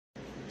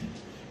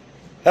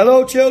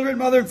Hello, children,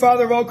 mother and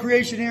father of all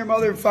creation here,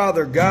 mother and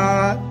father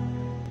God.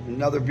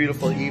 Another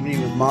beautiful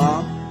evening with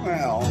Mom.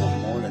 Well, almost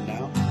morning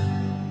now.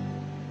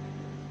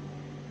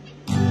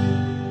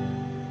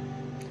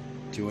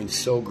 Doing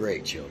so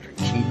great, children.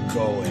 Keep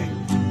going.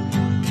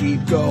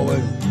 Keep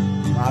going.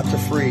 Lots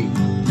of free.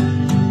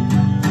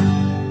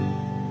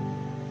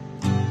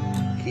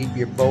 Keep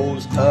your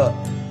bows up.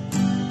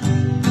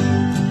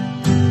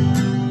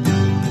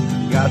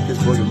 You got this,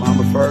 boy. Your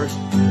mama first.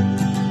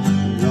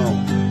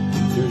 No.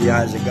 Through the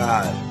eyes of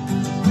God,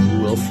 you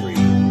will free.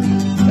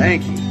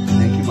 Thank you.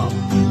 Thank you, Mama.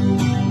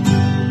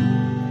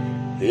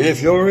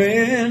 If you're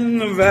in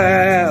the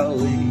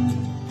valley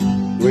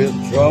with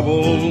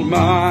troubled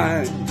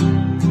mind,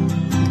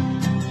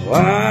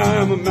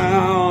 climb a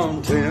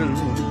mountain,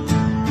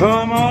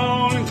 come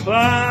on and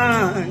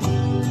climb,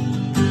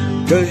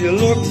 'cause you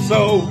look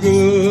so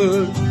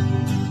good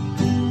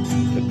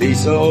to be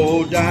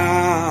so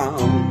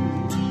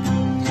down.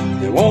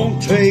 It won't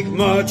take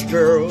much,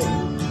 girl,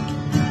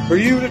 for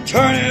you to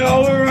turn it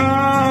all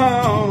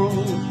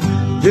around.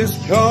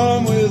 Just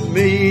come with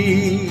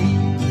me.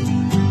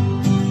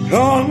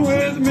 Come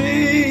with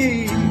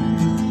me.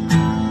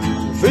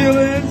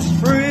 Feeling's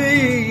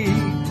free.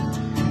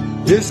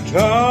 Just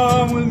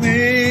come with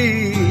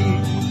me.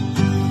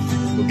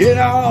 We'll get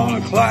on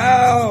a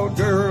cloud,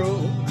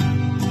 girl.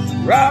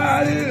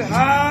 Ride it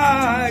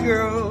high,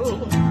 girl.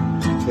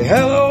 Say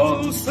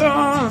hello,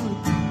 sun,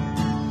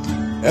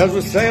 as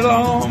we sail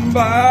on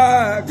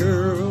by,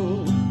 girl.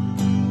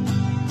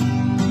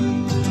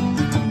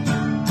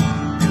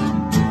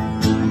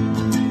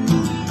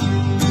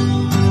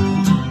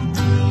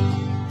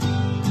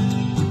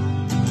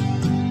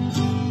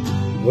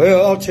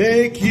 Well, I'll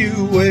take you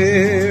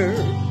where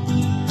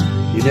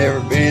you've never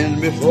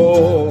been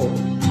before.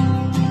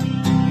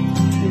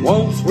 And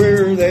once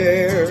we're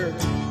there,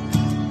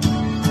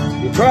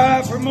 you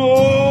cry for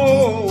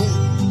more.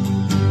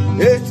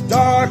 It's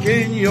dark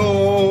in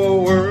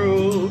your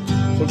world,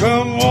 so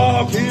come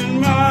walk in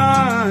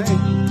mine.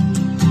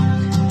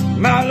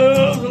 My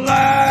love's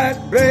light,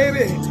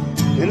 baby,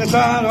 and it's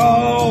on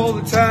all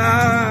the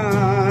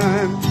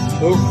time.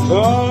 So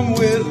come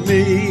with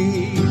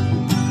me.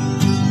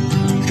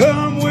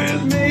 Come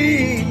with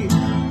me,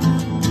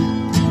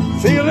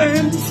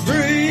 feeling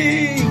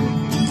free.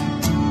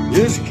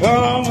 Just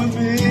come with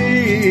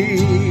me.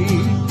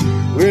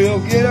 We'll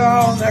get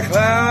on that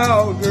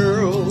cloud,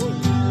 girl.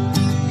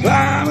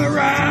 Climb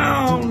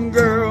around,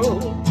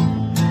 girl.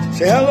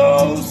 Say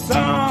hello,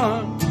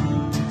 sun,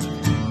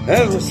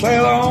 as we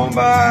sail on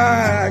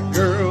by,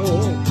 girl.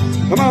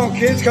 Come on,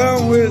 kids,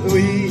 come with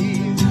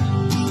me.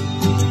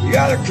 You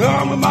gotta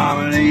come with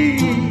Mama and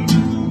Eve.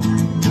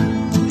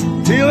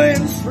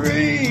 Feeling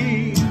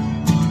free.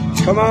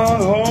 Come on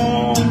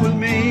home with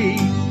me,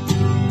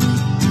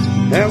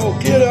 and we'll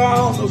get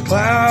on those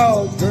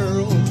clouds,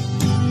 girls.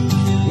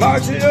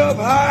 March it up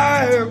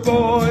higher,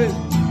 boys,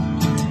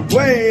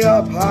 way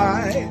up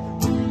high.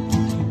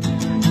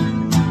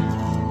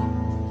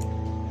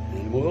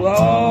 And we'll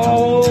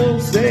all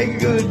say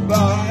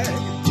goodbye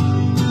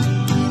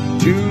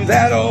to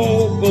that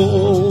old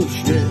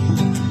bullshit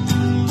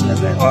and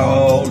that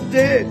old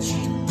ditch.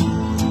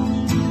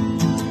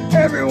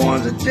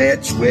 Everyone's a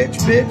ditch, witch,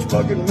 bitch,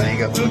 fucking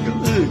makeup, look.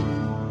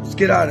 Let's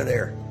get out of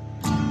there.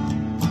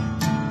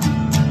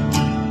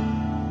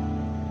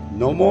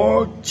 No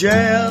more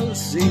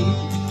jealousy.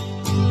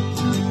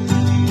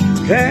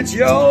 Can't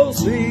you all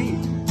see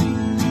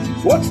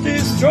what's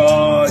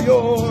destroy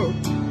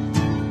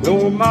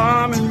your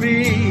mom and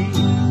me?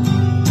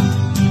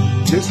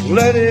 Just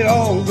let it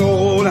all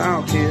go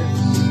now,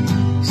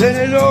 kids. Send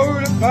it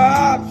over to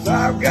Pops,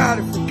 I've got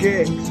it for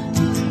kicks.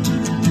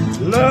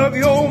 Love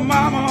your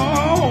mama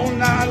all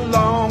night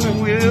long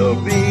and we'll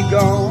be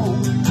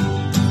gone.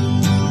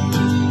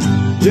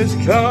 Just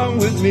come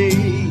with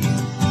me.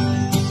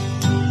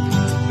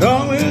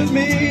 Come with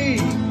me.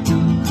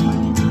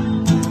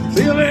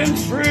 Feeling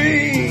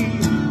free.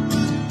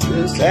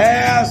 Just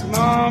ask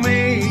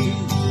Mommy.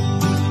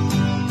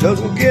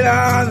 'Cause we'll get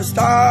on the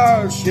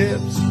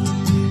starships.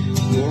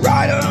 We'll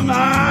ride them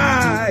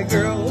high,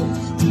 girls.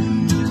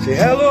 Say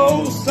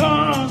hello,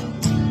 sun,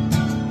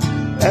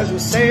 as we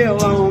sail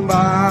on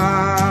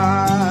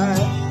by.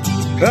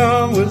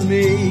 Come with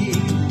me.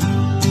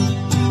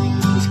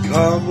 Just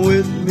come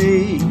with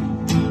me.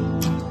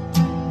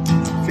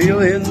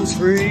 Feeling's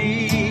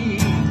free.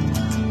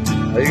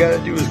 All you gotta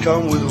do is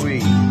come with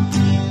me.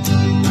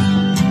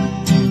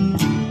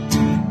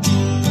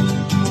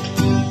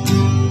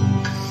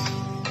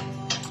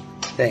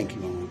 Thank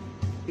you, Mom.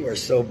 You are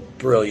so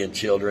brilliant,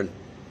 children.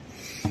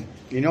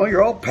 You know,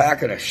 you're all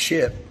packing a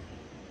ship.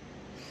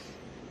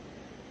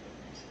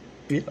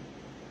 You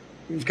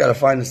just got to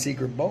find the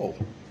secret bow.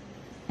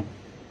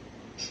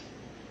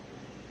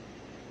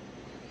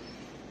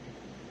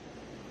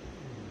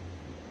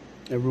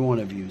 Every one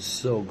of you is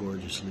so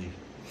gorgeously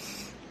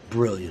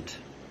brilliant.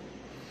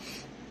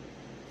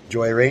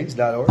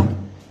 JoyRains.org.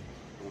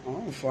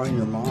 I'll find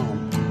your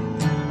mom.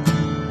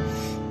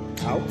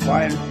 I'll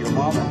find your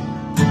mama.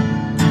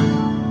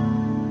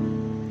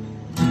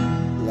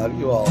 Love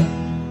you all.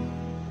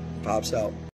 Pops out.